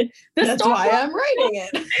good. That's why I'm writing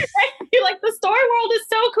it. You're like, the story world is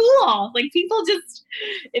so cool. Like people just,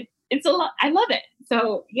 it's a lot. I love it.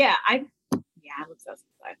 So yeah, I'm obsessed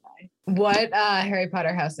with sci-fi. What Harry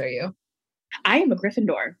Potter house are you? I am a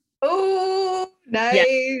Gryffindor. Oh, nice.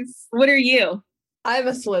 Yeah. What are you? I'm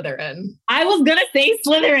a Slytherin. I was going to say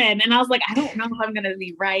Slytherin, and I was like, I don't know if I'm going to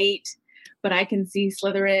be right, but I can see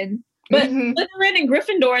Slytherin. But Slytherin and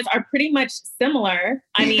Gryffindors are pretty much similar.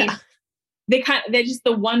 I mean, they're just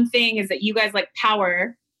the one thing is that you guys like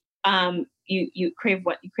power. You crave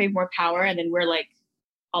more power, and then we're like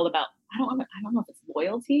all about, I don't know if it's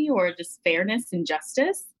loyalty or just fairness and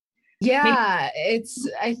justice. Yeah,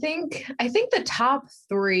 I think the top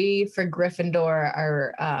 3 for Gryffindor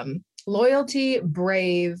are loyalty,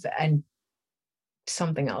 brave, and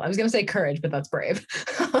something else. I was gonna say courage, but that's brave.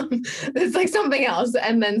 It's like something else.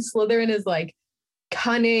 And then Slytherin is like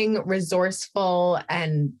cunning, resourceful,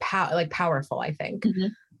 and powerful, I think.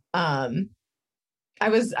 I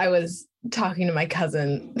was talking to my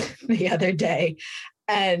cousin the other day,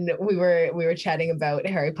 and we were chatting about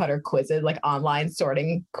Harry Potter quizzes, like online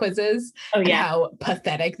sorting quizzes. Oh, yeah. And how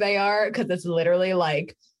pathetic they are, because it's literally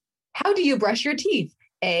like, how do you brush your teeth?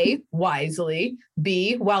 A, wisely.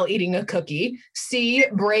 B, while eating a cookie. C,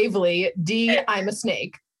 bravely. D, I'm a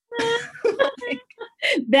snake.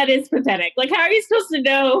 That is pathetic. Like, how are you supposed to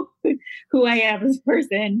know who I am as a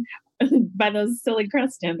person by those silly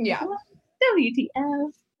questions? Yeah.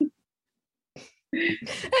 WTF.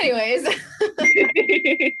 Anyways.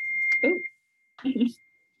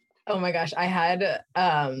 Oh my gosh. I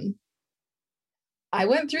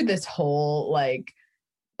went through this whole like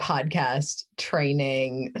podcast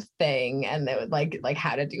training thing, and they would like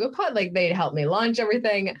how to do a pod, like they'd help me launch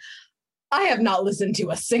everything. I have not listened to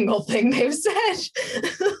a single thing they've said.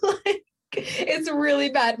 Like, it's really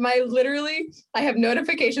bad. I have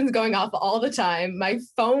notifications going off all the time. My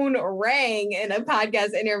phone rang in a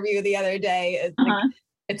podcast interview the other day. It's,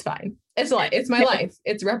 it's fine. It's my life.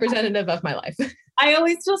 It's representative of my life. I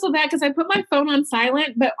always feel so bad because I put my phone on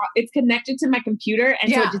silent, but it's connected to my computer.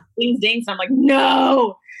 And so it just dings, dings. So I'm like,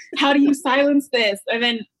 no, how do you silence this? And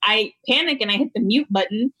then I panic and I hit the mute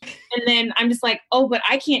button. And then I'm just like, oh, but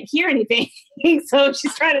I can't hear anything. So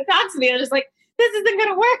she's trying to talk to me. I'm just like, this isn't going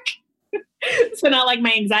to work. So now like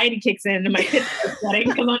my anxiety kicks in and my kids are sweating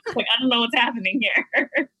because I'm just like, I don't know what's happening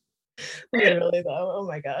here. Literally though. Oh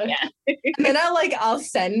my God. Yeah. And then I'll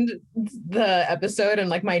send the episode and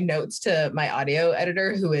like my notes to my audio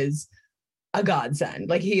editor, who is a godsend.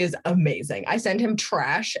 Like he is amazing. I send him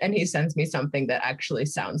trash and he sends me something that actually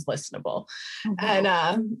sounds listenable. Oh,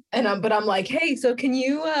 wow. But I'm like, hey, so can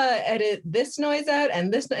you edit this noise out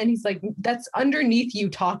and this? And he's like, that's underneath you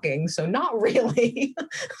talking. So not really.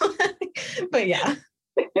 But yeah,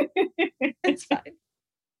 it's fine.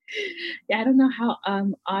 Yeah, I don't know how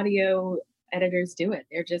audio editors do it.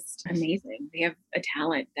 They're just amazing. They have a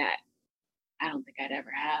talent that I don't think I'd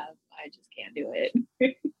ever have. I just can't do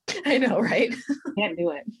it. I know, right? Can't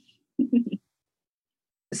do it.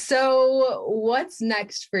 So what's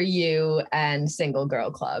next for you and Single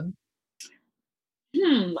Girl Club?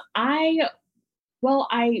 I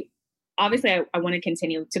obviously want to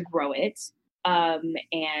continue to grow it.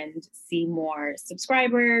 And see more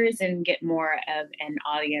subscribers and get more of an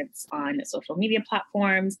audience on social media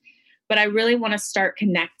platforms. But I really want to start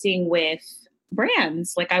connecting with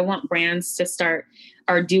brands. Like I want brands to start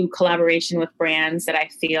or do collaboration with brands that I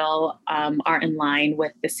feel are in line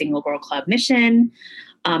with the Single Girl Club mission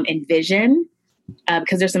and vision.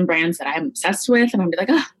 Because there's some brands that I'm obsessed with and I'm like,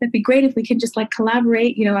 oh, that'd be great if we could just like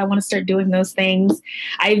collaborate. You know, I want to start doing those things.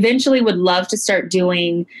 I eventually would love to start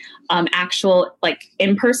doing actual like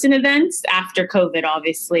in-person events after COVID,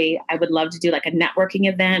 obviously. I would love to do like a networking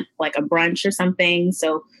event, like a brunch or something.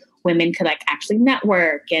 So women could like actually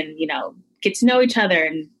network and, you know, get to know each other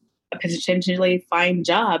and potentially find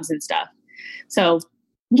jobs and stuff. So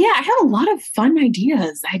yeah, I have a lot of fun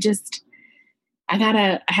ideas. I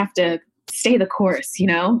have to stay the course, you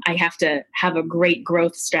know? I have to have a great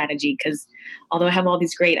growth strategy because although I have all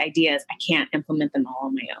these great ideas, I can't implement them all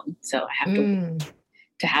on my own. So I have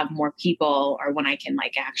to have more people, or when I can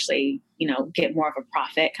like actually, you know, get more of a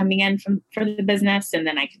profit coming in for the business, and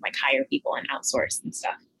then I can like hire people and outsource and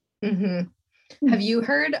stuff. Have you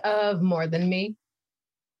heard of More Than Me?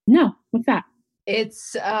 No, what's that?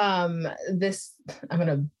 It's this, I'm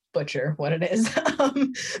gonna butcher what it is,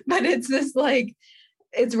 but it's this like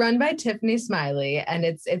It's run by Tiffany Smiley, and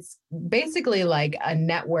it's basically like a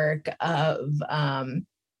network of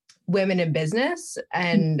women in business,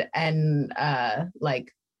 and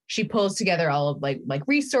like she pulls together all of like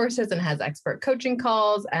resources and has expert coaching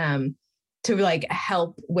calls to like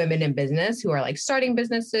help women in business who are like starting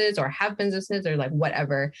businesses or have businesses or like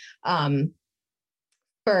whatever,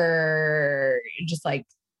 for just like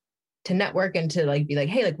to network and to like be like,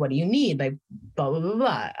 hey, like what do you need, like blah blah blah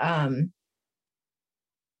blah.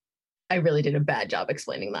 I really did a bad job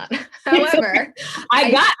explaining that. However,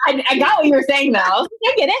 I got what you were saying though. I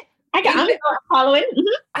get it. I'm following.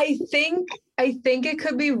 I think it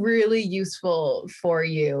could be really useful for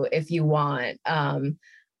you if you want.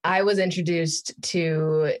 I was introduced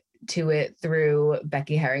to it through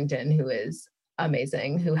Becky Harrington, who is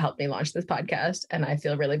amazing, who helped me launch this podcast. And I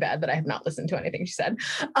feel really bad that I have not listened to anything she said.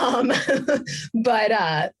 But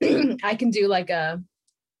I can do like a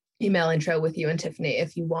email intro with you and Tiffany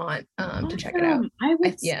if you want to check it out. I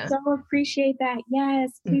would so appreciate that.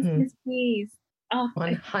 Yes, please, please, please. Oh,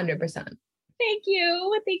 100%. Thank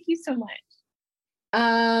you. Thank you so much.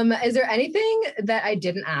 Is there anything that I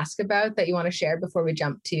didn't ask about that you want to share before we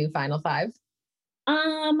jump to final five?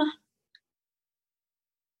 No,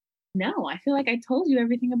 I feel like I told you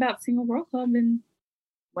everything about Single Girl Club and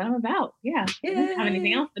what I'm about. Yeah. I don't have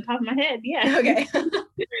anything else at the top of my head. Yeah. Okay.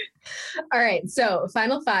 All right. So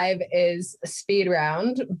final five is speed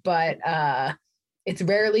round, but it's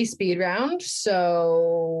rarely speed round.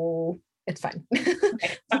 So it's fine.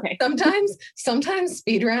 Okay. Sometimes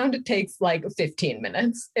speed round takes like 15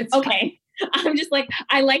 minutes. It's okay. Fine. I'm just like,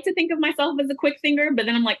 I like to think of myself as a quick thinker, but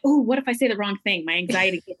then I'm like, oh, what if I say the wrong thing? My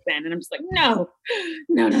anxiety kicks in and I'm just like, no.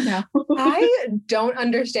 I don't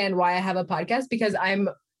understand why I have a podcast because I'm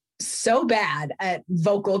so bad at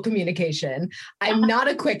vocal communication. I'm not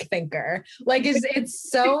a quick thinker. Like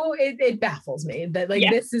it baffles me that like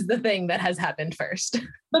this is the thing that has happened first.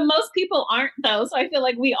 But most people aren't though. So I feel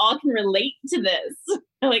like we all can relate to this.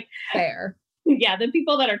 Like fair. Yeah, the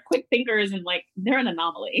people that are quick thinkers and like they're an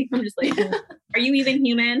anomaly. I'm just like, are you even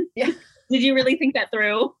human? Yeah. Did you really think that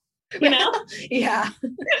through? You know? Yeah.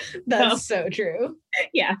 That's so true.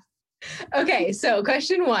 Yeah. Okay, so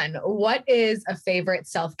question one, what is a favorite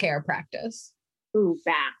self-care practice? Ooh,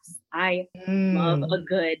 baths. I love a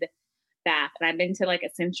good bath. And I've been to like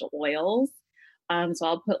essential oils. So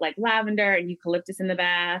I'll put like lavender and eucalyptus in the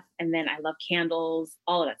bath. And then I love candles,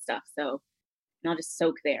 all of that stuff. So and I'll just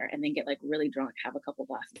soak there and then get like really drunk, have a couple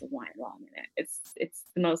glasses of wine while I'm in it. It's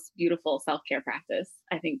the most beautiful self-care practice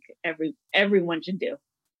I think everyone should do.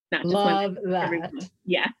 Not just love women, that. everyone.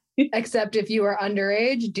 Yeah. Except if you are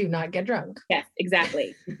underage, do not get drunk. Yes,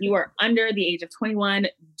 exactly. If you are under the age of 21,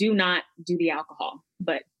 do not do the alcohol.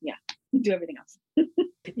 But yeah, do everything else.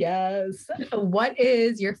 Yes. What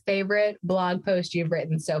is your favorite blog post you've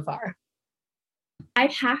written so far?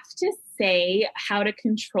 I'd have to say How to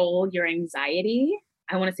Control Your Anxiety.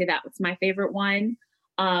 I want to say that was my favorite one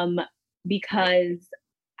because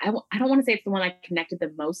I don't want to say it's the one I connected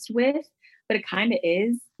the most with, but it kind of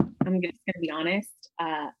is. I'm just going to be honest.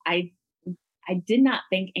 I did not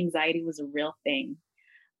think anxiety was a real thing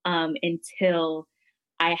until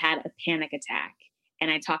I had a panic attack. And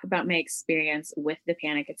I talk about my experience with the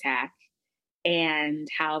panic attack and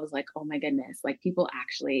how I was like, oh my goodness, like people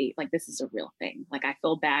actually, like this is a real thing. Like I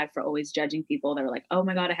feel bad for always judging people that are like, oh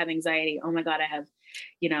my God, I have anxiety. Oh my God, I have,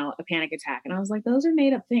 a panic attack. And I was like, those are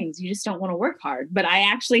made up things. You just don't want to work hard. But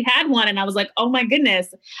I actually had one and I was like, oh my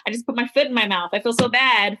goodness, I just put my foot in my mouth. I feel so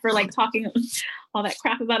bad for like talking all that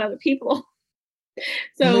crap about other people.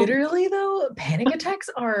 So literally though, panic attacks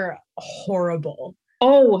are horrible.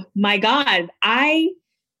 Oh my God. I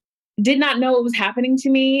did not know it was happening to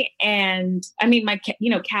me. And I mean, my,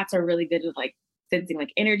 cats are really good with like sensing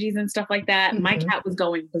like energies and stuff like that. Mm-hmm. My cat was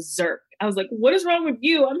going berserk. I was like, what is wrong with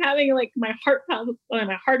you? I'm having like my heart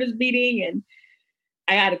is beating and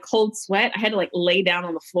I had a cold sweat. I had to like lay down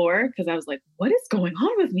on the floor because I was like, what is going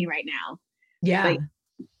on with me right now? Yeah. Like,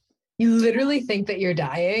 you literally think that you're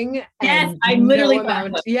dying. Yes, I literally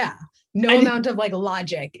no amount of like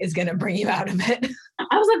logic is going to bring you out of it.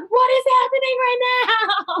 I was like, what is happening right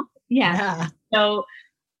now? Yeah. So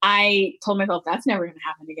I told myself that's never going to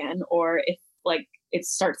happen again. Or if like it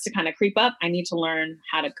starts to kind of creep up, I need to learn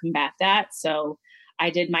how to combat that. So I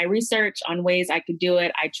did my research on ways I could do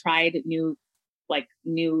it. I tried new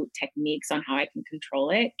techniques on how I can control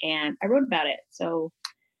it. And I wrote about it. So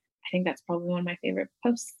I think that's probably one of my favorite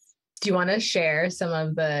posts. Do you want to share some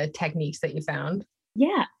of the techniques that you found?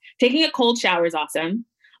 Yeah. Taking a cold shower is awesome.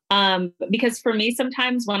 Because for me,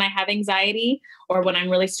 sometimes when I have anxiety or when I'm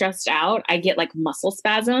really stressed out, I get like muscle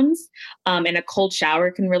spasms. And a cold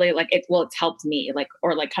shower can really it's helped me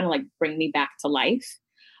or kind of like bring me back to life.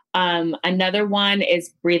 Another one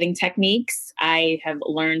is breathing techniques. I have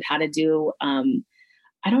learned how to do,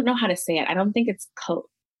 I don't know how to say it. I don't think it's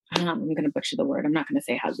I'm going to butcher the word. I'm not going to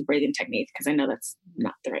say how the breathing technique because I know that's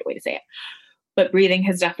not the right way to say it. But breathing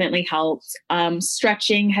has definitely helped.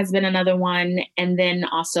 Stretching has been another one. And then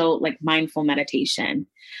also like mindful meditation.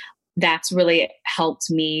 That's really helped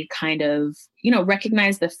me kind of,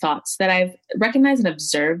 recognize the thoughts that I've recognized and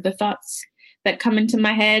observe the thoughts that come into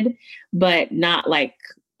my head, but not like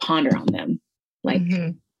ponder on them, like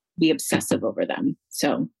be obsessive over them.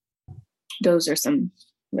 So those are some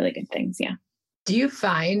really good things. Yeah. Do you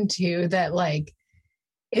find too that like,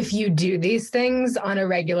 if you do these things on a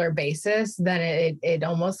regular basis, then it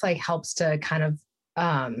almost like helps to kind of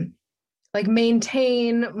like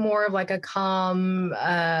maintain more of like a calm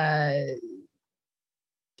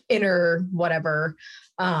inner whatever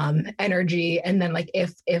energy. And then like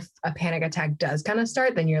if a panic attack does kind of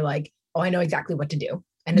start, then you're like, oh, I know exactly what to do.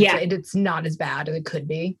 And it's not as bad as it could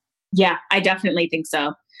be. Yeah, I definitely think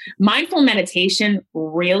so. Mindful meditation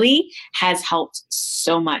really has helped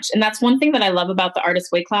so much. And that's one thing that I love about the Artist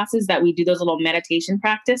Way classes, that we do those little meditation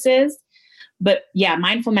practices. But yeah,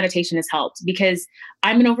 mindful meditation has helped because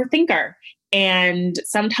I'm an overthinker. And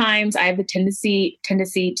sometimes I have the tendency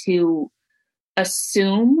to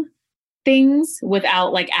assume things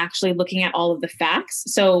without like actually looking at all of the facts.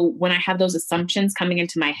 So when I have those assumptions coming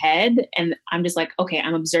into my head and I'm just like, okay,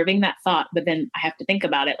 I'm observing that thought, but then I have to think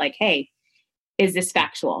about it like, hey, is this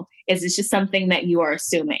factual? Is this just something that you are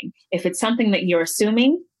assuming? If it's something that you're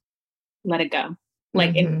assuming, let it go.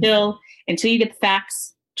 Like until you get the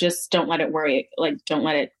facts, just don't let it worry. Like don't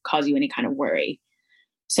let it cause you any kind of worry.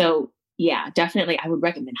 So yeah, definitely. I would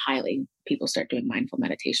recommend highly people start doing mindful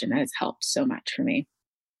meditation. That has helped so much for me.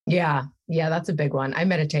 Yeah. Yeah. That's a big one. I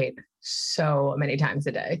meditate so many times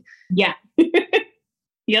a day. Yeah.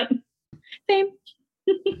 Yep. Same.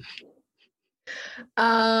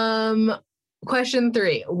 Question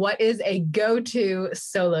 3. What is a go-to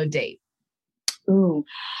solo date? Ooh,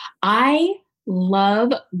 I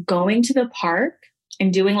love going to the park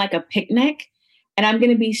and doing like a picnic. And I'm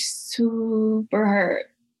going to be super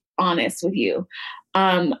honest with you.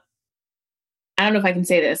 I don't know if I can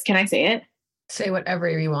say this. Can I say it? Say whatever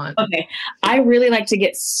you want. Okay. I really like to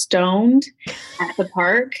get stoned at the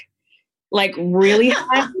park, like really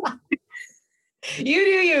high. You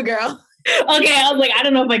do you, girl. Okay. I was like, I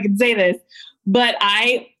don't know if I can say this, but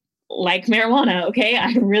I like marijuana. Okay.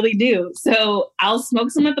 I really do. So I'll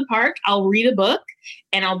smoke some at the park. I'll read a book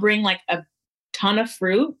and I'll bring like a ton of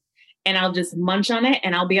fruit and I'll just munch on it.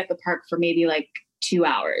 And I'll be at the park for maybe like 2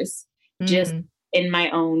 hours, just in my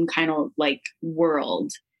own kind of like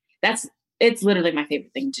world. It's literally my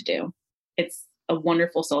favorite thing to do. It's a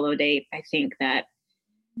wonderful solo date. I think that,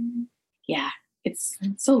 yeah, it's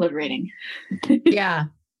so liberating. Yeah.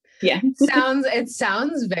 Yeah. It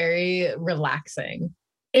sounds very relaxing.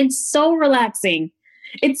 It's so relaxing.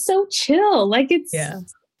 It's so chill. Like it's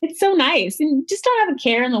so nice. And just don't have a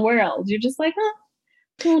care in the world. You're just like, huh?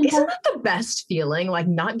 Isn't that the best feeling? Like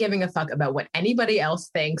not giving a fuck about what anybody else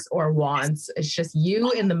thinks or wants. It's just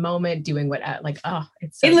you in the moment doing what, it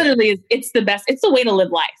literally is. It's the best. It's the way to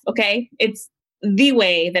live life. Okay. It's the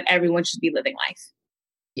way that everyone should be living life.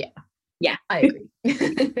 Yeah. Yeah. I agree.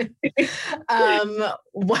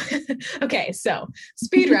 Okay. So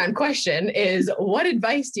speed round question is, what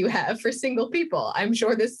advice do you have for single people? I'm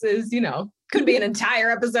sure this is, could be an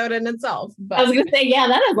entire episode in itself. But I was going to say, yeah,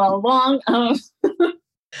 that is a long,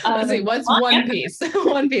 let's see, what's one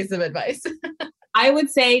piece of advice? I would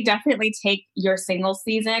say definitely take your single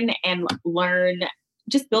season and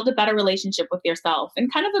just build a better relationship with yourself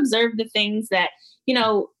and kind of observe the things that,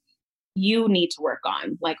 you need to work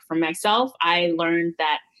on. Like for myself, I learned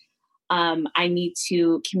that I need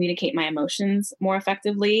to communicate my emotions more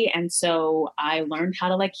effectively. And so I learned how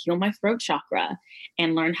to like heal my throat chakra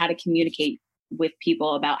and learn how to communicate with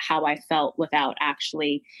people about how I felt without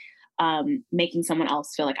actually making someone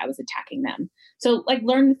else feel like I was attacking them. So like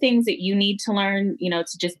learn the things that you need to learn,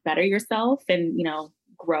 to just better yourself and,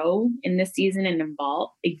 grow in this season and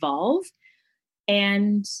evolve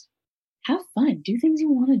and have fun, do things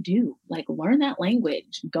you want to do, like learn that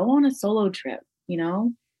language, go on a solo trip,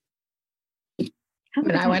 When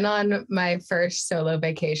I went on my first solo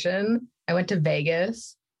vacation, I went to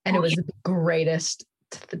Vegas and it was the greatest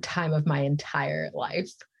time of my entire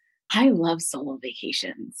life. I love solo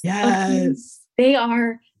vacations. Yes. They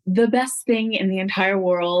are the best thing in the entire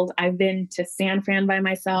world. I've been to San Fran by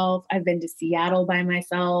myself. I've been to Seattle by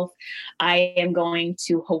myself. I am going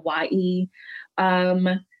to Hawaii.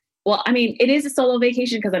 Well, I mean, it is a solo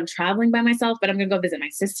vacation because I'm traveling by myself, but I'm going to go visit my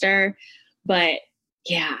sister. But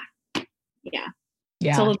yeah.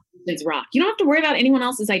 Solo vacations rock. You don't have to worry about anyone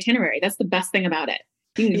else's itinerary. That's the best thing about it.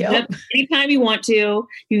 You can go anytime you want to.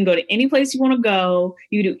 You can go to any place you want to go.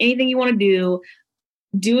 You can do anything you want to do.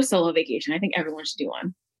 Do a solo vacation. I think everyone should do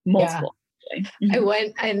one. Multiple. I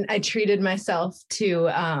went and I treated myself to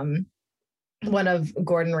one of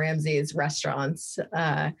Gordon Ramsay's restaurants.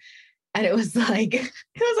 And it was like a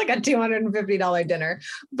 $250 dinner.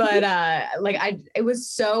 But it was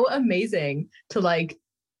so amazing to like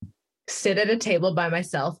sit at a table by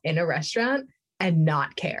myself in a restaurant and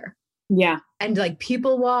not care. Yeah. And like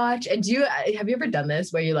people watch. And have you ever done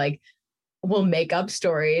this where you like will make up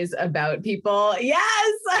stories about people?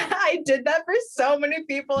 Yes, I did that for so many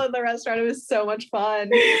people in the restaurant. It was so much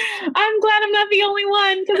fun. I'm glad I'm not the only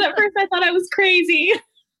one, because at first I thought I was crazy.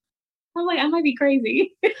 I'm like, I might be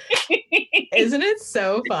crazy. Isn't it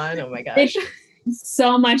so fun? Oh my gosh. It's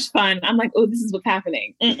so much fun. I'm like, oh, this is what's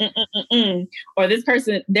happening. Or this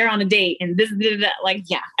person, they're on a date and this, like,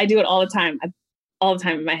 yeah, I do it all the time. All the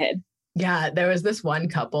time in my head. Yeah. There was this one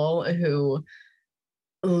couple who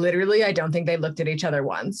literally, I don't think they looked at each other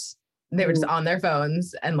once. They were just on their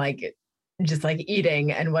phones and like, just like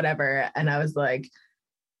eating and whatever. And I was like,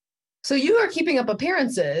 so you are keeping up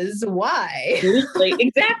appearances. Why?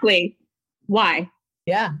 Exactly. Why?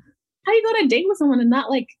 Yeah. How do you go on a date with someone and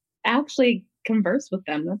not like actually converse with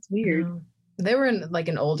them? That's weird. They were like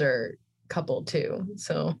an older couple too.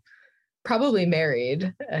 So probably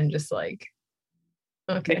married and just like,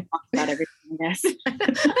 okay. Talk about everything, I guess.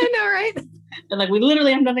 I know, right? And like, we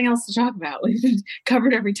literally have nothing else to talk about. We've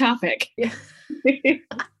covered every topic. Yeah.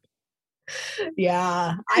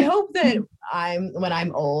 Yeah. I hope that when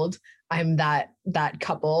I'm old, I'm that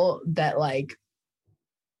couple that like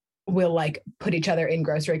will like put each other in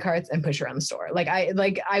grocery carts and push around the store.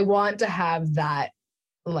 I want to have that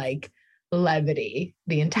like levity,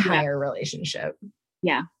 the entire relationship.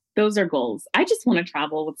 Yeah. Those are goals. I just want to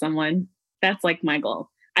travel with someone. That's like my goal.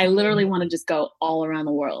 I literally want to just go all around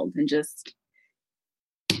the world and just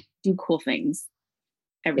do cool things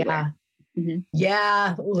everywhere. Yeah. Mm-hmm.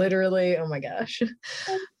 Yeah, literally. Oh my gosh.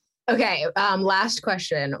 Okay. Last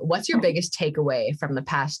question. What's your biggest takeaway from the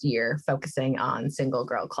past year focusing on Single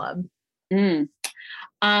Girl Club? I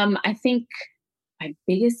think my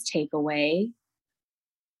biggest takeaway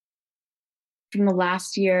from the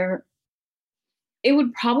last year, it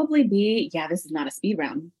would probably be, this is not a speed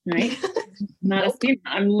round, right? Not a speed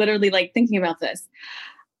round. I'm literally like thinking about this.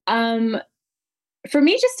 For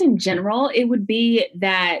me, just in general, it would be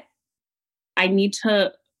that I need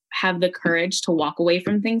to have the courage to walk away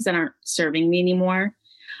from things that aren't serving me anymore.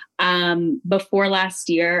 Before last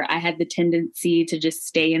year, I had the tendency to just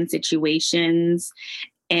stay in situations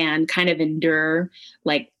and kind of endure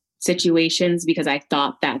like situations because I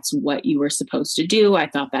thought that's what you were supposed to do. I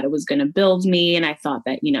thought that it was going to build me and I thought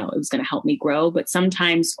that, it was going to help me grow. But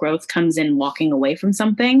sometimes growth comes in walking away from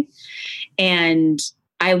something. And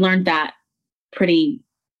I learned that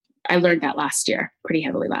last year, pretty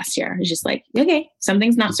heavily last year. It's just like, okay,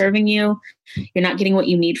 something's not serving you. You're not getting what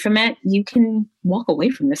you need from it. You can walk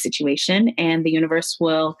away from the situation and the universe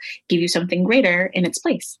will give you something greater in its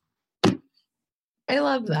place. I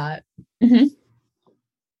love that. Mm-hmm.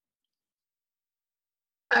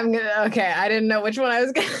 I didn't know which one I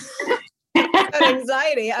was going to.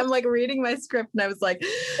 Anxiety. I'm like reading my script and I was like,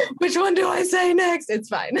 which one do I say next? It's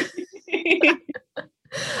fine.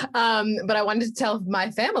 But I wanted to tell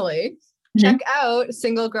my family, check out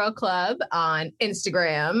Single Girl Club on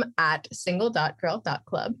Instagram at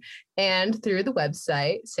single.girl.club and through the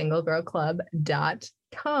website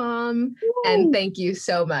singlegirlclub.com. And thank you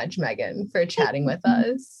so much, Megan, for chatting with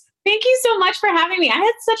us. Thank you so much for having me. I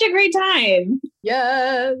had such a great time.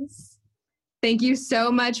 Yes. Thank you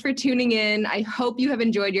so much for tuning in. I hope you have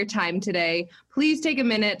enjoyed your time today. Please take a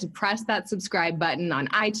minute to press that subscribe button on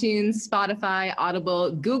iTunes, Spotify,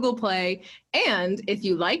 Audible, Google Play. And if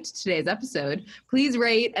you liked today's episode, please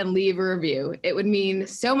rate and leave a review. It would mean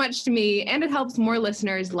so much to me, and it helps more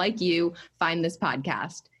listeners like you find this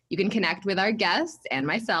podcast. You can connect with our guests and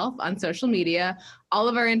myself on social media. All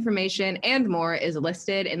of our information and more is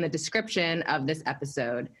listed in the description of this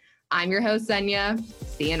episode. I'm your host, Xenia.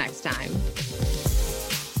 See you next time.